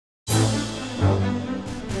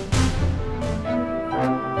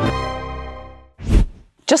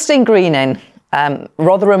Justine Greening,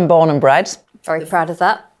 Rotherham born and bred. Very proud of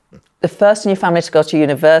that. The first in your family to go to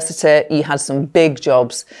university. You had some big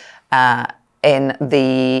jobs in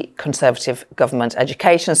the Conservative government.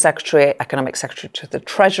 Education Secretary, Economic Secretary to the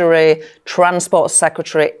Treasury, Transport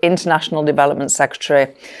Secretary, International Development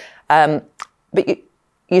Secretary. But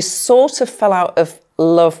you sort of fell out of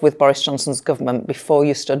love with Boris Johnson's government before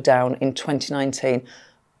you stood down in 2019.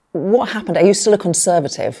 What happened? Are you still a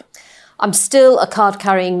Conservative? I'm still a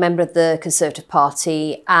card-carrying member of the Conservative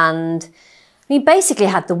Party, and I mean, basically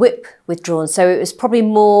had the whip withdrawn. So it was probably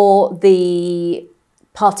more the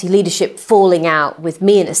party leadership falling out with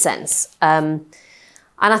me in a sense. And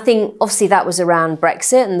I think obviously that was around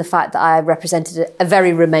Brexit and the fact that I represented a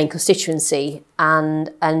very Remain constituency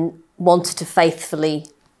and wanted to faithfully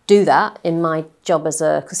do that in my job as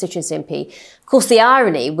a constituency MP. Of course, the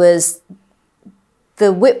irony was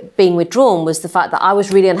the whip being withdrawn was the fact that I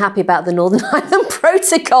was really unhappy about the Northern Ireland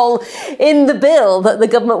Protocol in the bill that the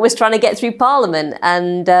government was trying to get through Parliament.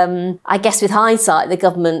 And I guess with hindsight, the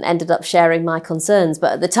government ended up sharing my concerns.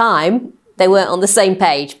 But at the time, they weren't on the same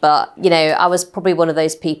page. But, you know, I was probably one of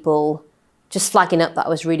those people just flagging up that I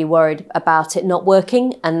was really worried about it not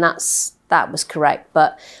working. And that was correct.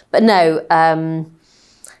 But no,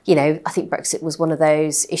 you know, I think Brexit was one of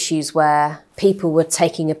those issues where people were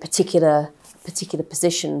taking a particular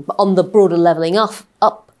position, but on the broader levelling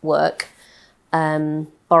up work,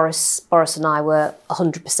 Boris and I were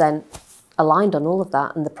 100% aligned on all of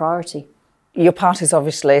that and the priority. Your party's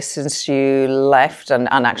obviously, since you left and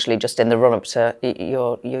actually just in the run-up to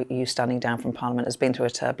you standing down from Parliament, has been through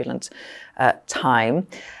a turbulent time.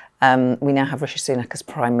 We now have Rishi Sunak as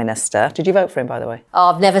Prime Minister. Did you vote for him, by the way?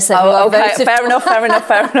 Oh, I've never said who I voted fair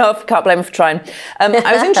enough. Can't blame him for trying. I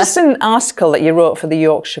was interested in an article that you wrote for the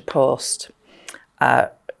Yorkshire Post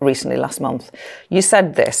recently, last month. You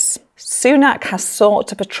said this: Sunak has sought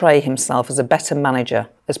to portray himself as a better manager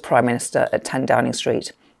as Prime Minister at 10 Downing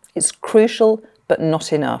Street. It's crucial, but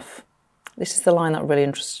not enough. This is the line that really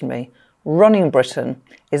interested me. Running Britain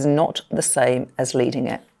is not the same as leading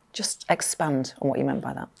it. Just expand on what you meant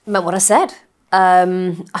by that. I meant what I said.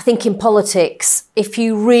 I think in politics, if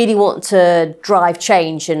you really want to drive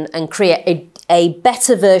change and create a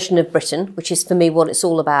better version of Britain, which is for me what it's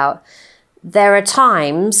all about, there are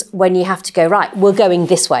times when you have to go, right, we're going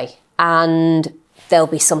this way. And there'll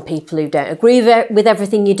be some people who don't agree with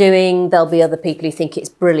everything you're doing. There'll be other people who think it's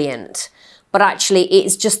brilliant. But actually,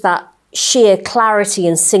 it's just that sheer clarity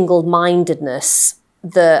and single-mindedness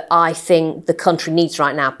that I think the country needs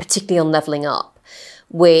right now, particularly on levelling up,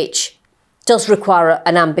 which does require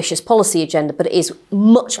an ambitious policy agenda, but it is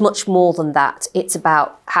much, much more than that. It's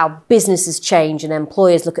about how businesses change and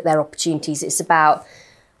employers look at their opportunities. It's about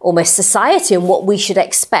almost society and what we should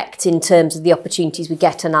expect in terms of the opportunities we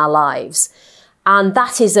get in our lives. And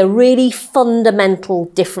that is a really fundamental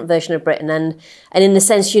different version of Britain. And in the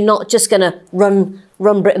sense, you're not just going to run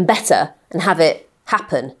Britain better and have it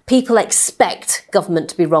happen. People expect government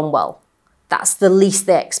to be run well. That's the least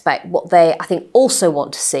they expect. What they, I think, also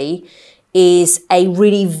want to see is a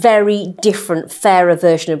really very different, fairer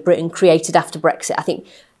version of Britain created after Brexit. I think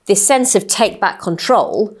this sense of take back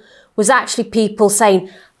control was actually people saying,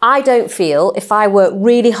 I don't feel if I work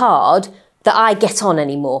really hard that I get on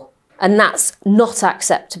anymore. And that's not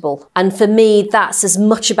acceptable. And for me, that's as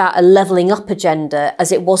much about a levelling up agenda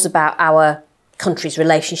as it was about our country's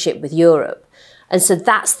relationship with Europe. And so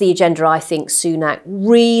that's the agenda I think Sunak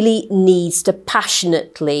really needs to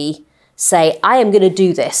passionately say, I am going to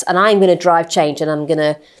do this and I'm going to drive change and I'm going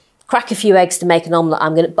to crack a few eggs to make an omelette.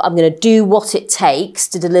 I'm going to do what it takes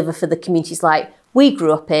to deliver for the communities like we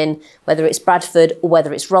grew up in, whether it's Bradford or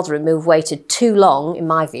whether it's Rotherham. We've waited too long, in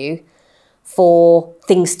my view, for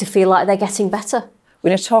things to feel like they're getting better. We're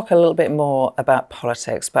going to talk a little bit more about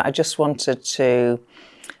politics, but I just wanted to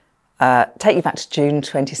take you back to June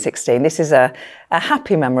 2016. This is a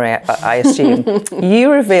happy memory, I assume.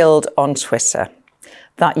 You revealed on Twitter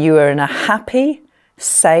that you were in a happy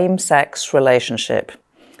same-sex relationship.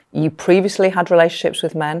 You previously had relationships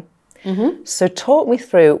with men. Mm-hmm. So talk me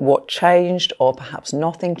through what changed, or perhaps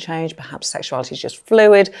nothing changed, perhaps sexuality is just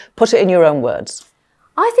fluid. Put it in your own words.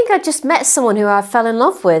 I think I just met someone who I fell in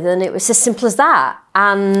love with and it was as simple as that.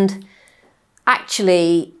 And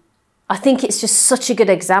actually, I think it's just such a good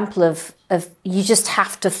example of you just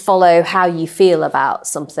have to follow how you feel about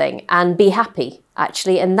something and be happy,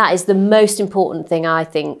 actually. And that is the most important thing, I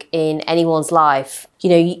think, in anyone's life. You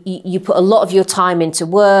know, you put a lot of your time into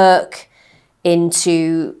work,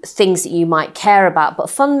 into things that you might care about, but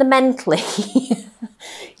fundamentally,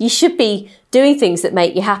 you should be doing things that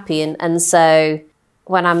make you happy. And so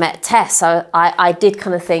when I met Tess, I did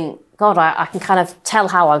kind of think, God, I can kind of tell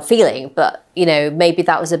how I'm feeling, but, you know, maybe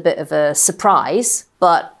that was a bit of a surprise.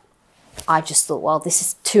 But I just thought, well, this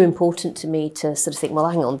is too important to me to sort of think, well,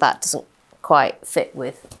 hang on, that doesn't quite fit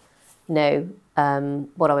with, you know,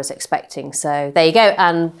 what I was expecting. So there you go.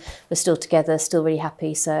 And we're still together, still really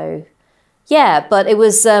happy. So yeah, but it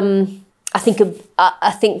was, I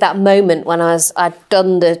think that moment when I'd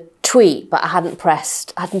done the tweet, but I hadn't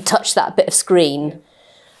touched that bit of screen,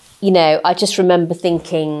 you know, I just remember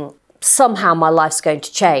thinking, somehow my life's going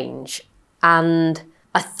to change. And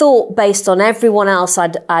I thought, based on everyone else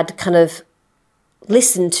I'd kind of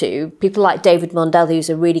listened to, people like David Mundell, who's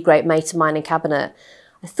a really great mate of mine in Cabinet,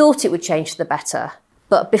 I thought it would change for the better.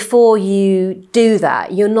 But before you do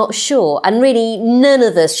that, you're not sure. And really, none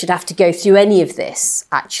of us should have to go through any of this,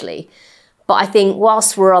 actually. But I think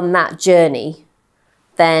whilst we're on that journey,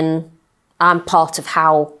 then I'm part of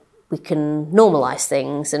how we can normalise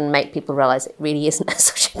things and make people realise it really isn't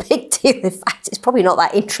such a big deal. In fact, it's probably not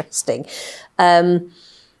that interesting.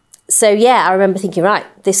 So yeah, I remember thinking, right,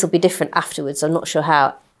 this will be different afterwards. I'm not sure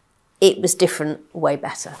how. It was different, way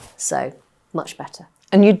better. So much better.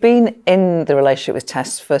 And you'd been in the relationship with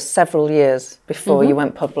Tess for several years before you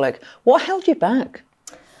went public. What held you back?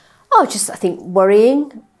 Oh, just, I think,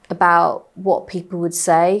 worrying about what people would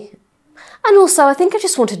say. And also, I think I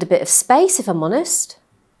just wanted a bit of space, if I'm honest,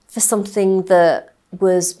 for something that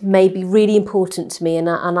was maybe really important to me. And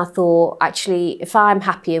I thought, actually, if I'm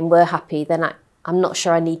happy and we're happy, then I'm not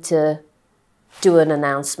sure I need to do an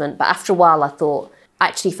announcement. But after a while, I thought,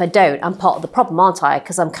 actually, if I don't, I'm part of the problem, aren't I?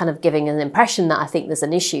 Because I'm kind of giving an impression that I think there's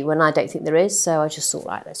an issue when I don't think there is. So I just thought,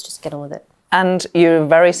 right, let's just get on with it. And you're a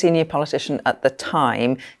very senior politician at the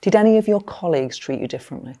time. Did any of your colleagues treat you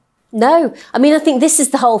differently? No. I mean, I think this is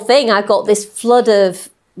the whole thing. I got this flood of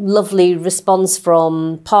lovely response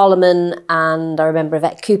from Parliament, and I remember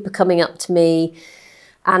Yvette Cooper coming up to me,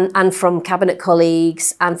 and from Cabinet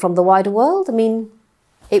colleagues and from the wider world. I mean,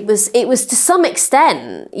 it was to some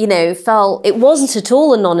extent, you know, felt it wasn't at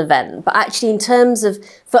all a non-event, but actually in terms of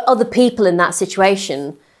for other people in that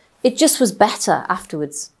situation, it just was better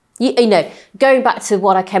afterwards. You know, going back to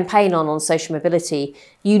what I campaign on social mobility,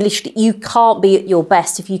 you can't be at your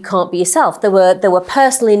best if you can't be yourself. There were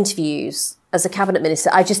personal interviews as a Cabinet Minister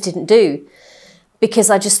I just didn't do, because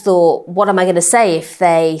I just thought, what am I going to say if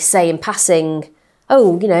they say in passing,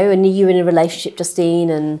 oh, you know, and you're in a relationship,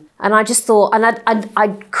 Justine, and I just thought, and I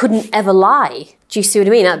couldn't ever lie. Do you see what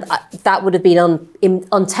I mean? That would have been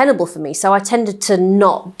untenable for me. So I tended to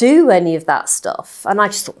not do any of that stuff, and I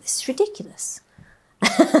just thought, this is ridiculous.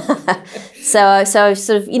 so sort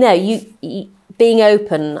of, you know, you being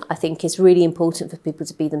open, I think, is really important for people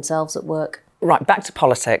to be themselves at work. Right, back to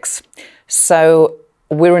politics. So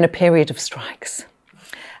we're in a period of strikes.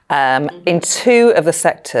 In two of the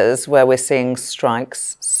sectors where we're seeing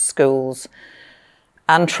strikes, schools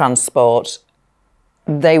and transport,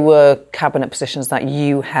 they were cabinet positions that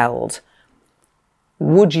you held.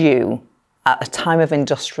 Would you, at a time of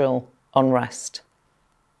industrial unrest,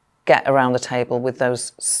 get around the table with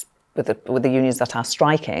those with the unions that are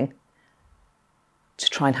striking to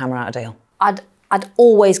try and hammer out a deal? I'd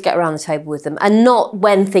always get around the table with them, and not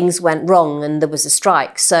when things went wrong and there was a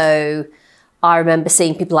strike. So I remember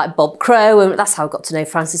seeing people like Bob Crow, and that's how I got to know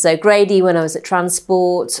Francis O'Grady when I was at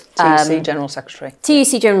Transport. TUC General Secretary.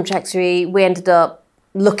 TUC General Secretary. We ended up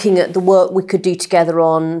looking at the work we could do together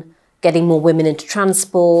on getting more women into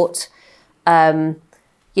transport.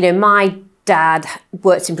 You know, my dad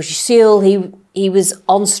worked in British Steel. He was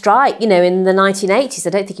on strike, you know, in the 1980s. I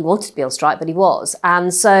don't think he wanted to be on strike, but he was.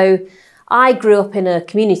 And so I grew up in a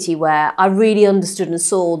community where I really understood and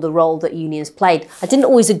saw the role that unions played. I didn't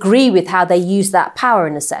always agree with how they used that power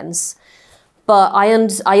in a sense, but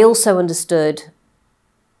I also understood,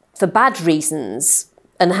 for bad reasons,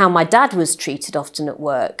 and how my dad was treated often at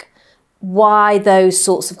work, why those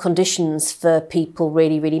sorts of conditions for people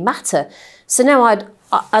really, really matter. So now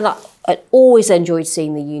I'd always enjoyed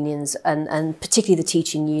seeing the unions, and particularly the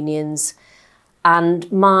teaching unions. And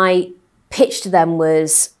my pitch to them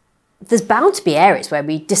was, there's bound to be areas where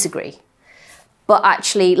we disagree, but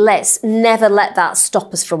actually let's never let that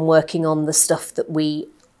stop us from working on the stuff that we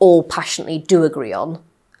all passionately do agree on,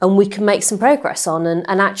 and we can make some progress on.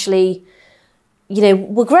 And actually, you know,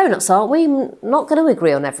 we're grown-ups, aren't we? We're not going to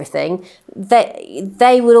agree on everything.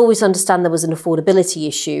 They would always understand there was an affordability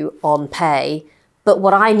issue on pay, but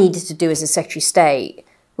what I needed to do as a Secretary of State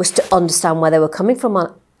was to understand where they were coming from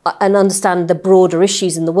and understand the broader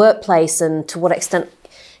issues in the workplace, and to what extent,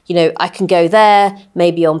 you know, I can go there,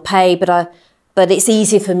 maybe on pay, but it's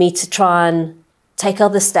easier for me to try and take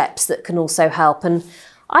other steps that can also help. And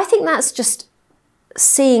I think that's just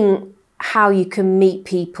seeing how you can meet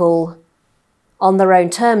people on their own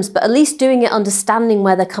terms, but at least doing it understanding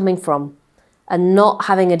where they're coming from and not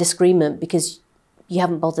having a disagreement because you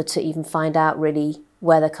haven't bothered to even find out really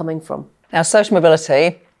where they're coming from. Now, social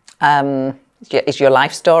mobility is your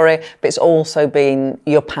life story, but it's also been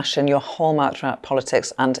your passion, your hallmark throughout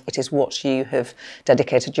politics, and it is what you have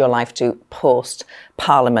dedicated your life to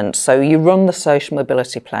post-Parliament. So you run the Social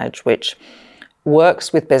Mobility Pledge, which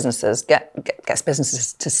works with businesses, gets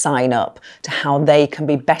businesses to sign up to how they can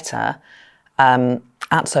be better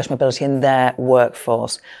at social mobility in their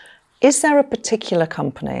workforce. Is there a particular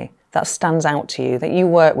company that stands out to you, that you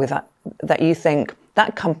work with, that you think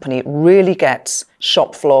that company really gets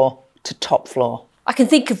shop floor to top floor? I can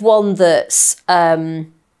think of one that's,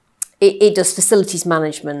 it does facilities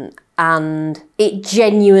management, and it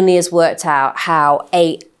genuinely has worked out how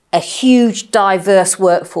a huge diverse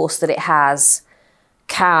workforce that it has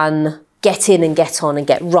can get in and get on and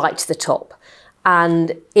get right to the top.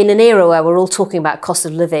 And in an era where we're all talking about cost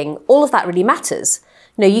of living, all of that really matters.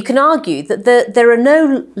 You know, you can argue that there are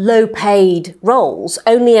no low-paid roles,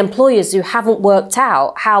 only employers who haven't worked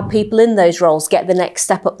out how people in those roles get the next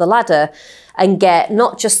step up the ladder and get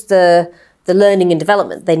not just the learning and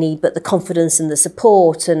development they need, but the confidence and the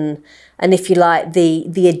support and if you like,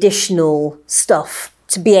 the additional stuff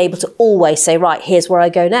to be able to always say, right, here's where I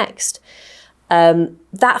go next.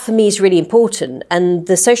 That for me is really important. And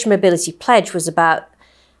the Social Mobility Pledge was about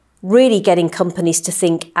really getting companies to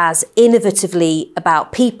think as innovatively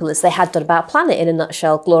about people as they had done about planet, in a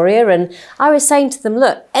nutshell, Gloria. And I was saying to them,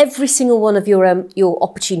 look, every single one of your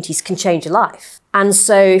opportunities can change your life. And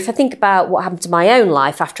so if I think about what happened to my own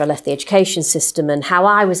life after I left the education system and how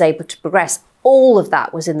I was able to progress, all of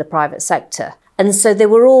that was in the private sector. And so they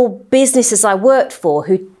were all businesses I worked for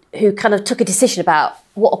who kind of took a decision about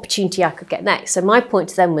what opportunity I could get next. So my point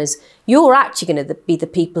to them was, you're actually going to be the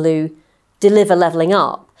people who deliver levelling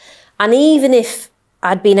up. And even if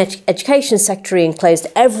I'd been education secretary and closed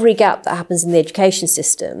every gap that happens in the education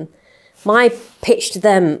system, my pitch to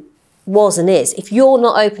them was and is, if you're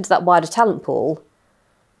not open to that wider talent pool,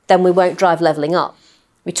 then we won't drive levelling up.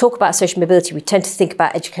 We talk about social mobility, we tend to think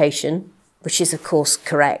about education, which is of course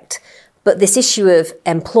correct. But this issue of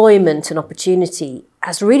employment and opportunity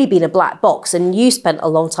has really been a black box. And you spent a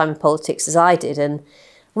long time in politics as I did. And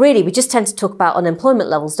really, we just tend to talk about unemployment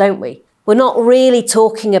levels, don't we? We're not really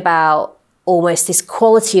talking about almost this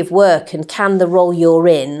quality of work and can the role you're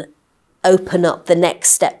in open up the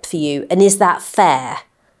next step for you? And is that fair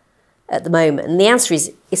at the moment? And the answer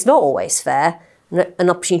is it's not always fair and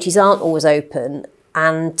opportunities aren't always open.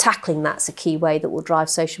 And tackling that's a key way that will drive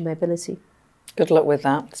social mobility. Good luck with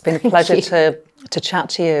that. It's been a pleasure to chat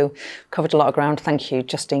to you. Covered a lot of ground. Thank you,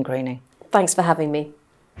 Justine Greening. Thanks for having me.